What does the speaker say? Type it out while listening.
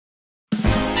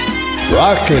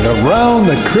Rocking around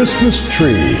the Christmas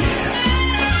tree.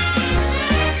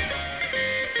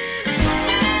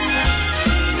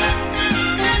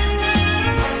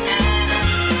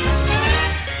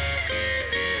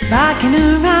 Rocking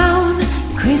around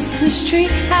the Christmas tree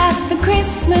at the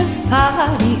Christmas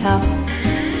party hop.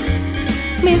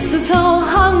 Mistletoe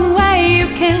hung where you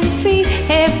can see,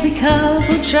 every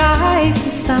couple tries to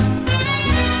stop.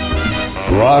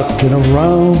 Rocking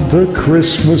around the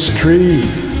Christmas tree,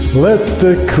 let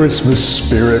the Christmas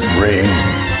spirit ring.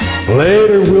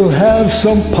 Later we'll have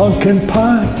some pumpkin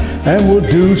pie and we'll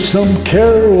do some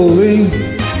caroling.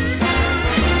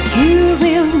 You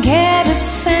will get a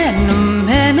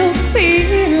sentimental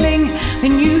feeling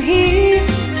when you hear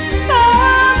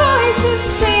our voices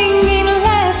singing,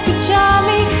 let's be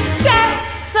jolly, deck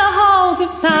the halls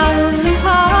with flowers of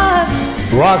heart.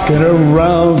 Rocking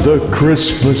around the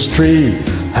Christmas tree,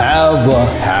 have a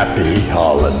happy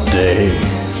holiday.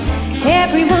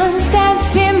 Everyone's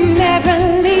dancing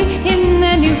merrily in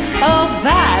the new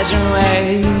old-fashioned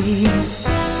way.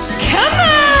 Come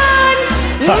on!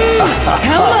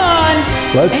 Come on!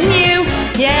 Let's And you,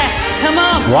 yeah, come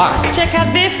on. rock. Check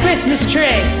out this Christmas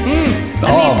tree.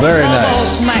 Oh, very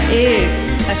nice. My ears.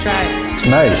 That's right. It's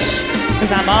nice.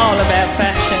 Because I'm all about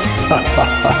fashion.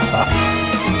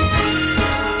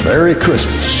 Merry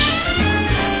Christmas.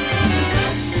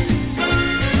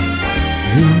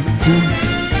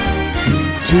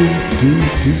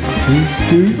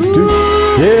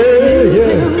 Yeah,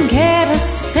 yeah. Get a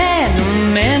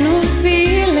sentimental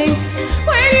feeling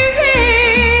when you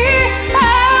hear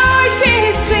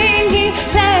voices singing,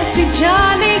 let's be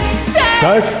jolly,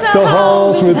 Deck the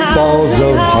halls with balls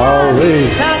of holly.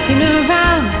 Rocking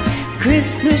around the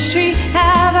Christmas tree,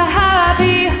 have a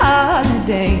happy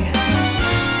holiday.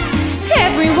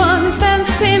 Everyone's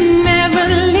dancing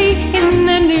merrily in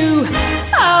the new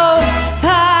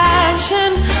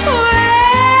old-fashioned way.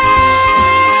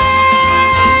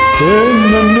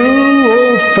 In the new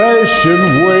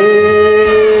old-fashioned way.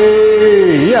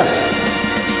 Yeah.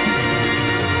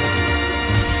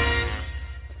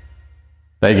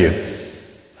 Thank you.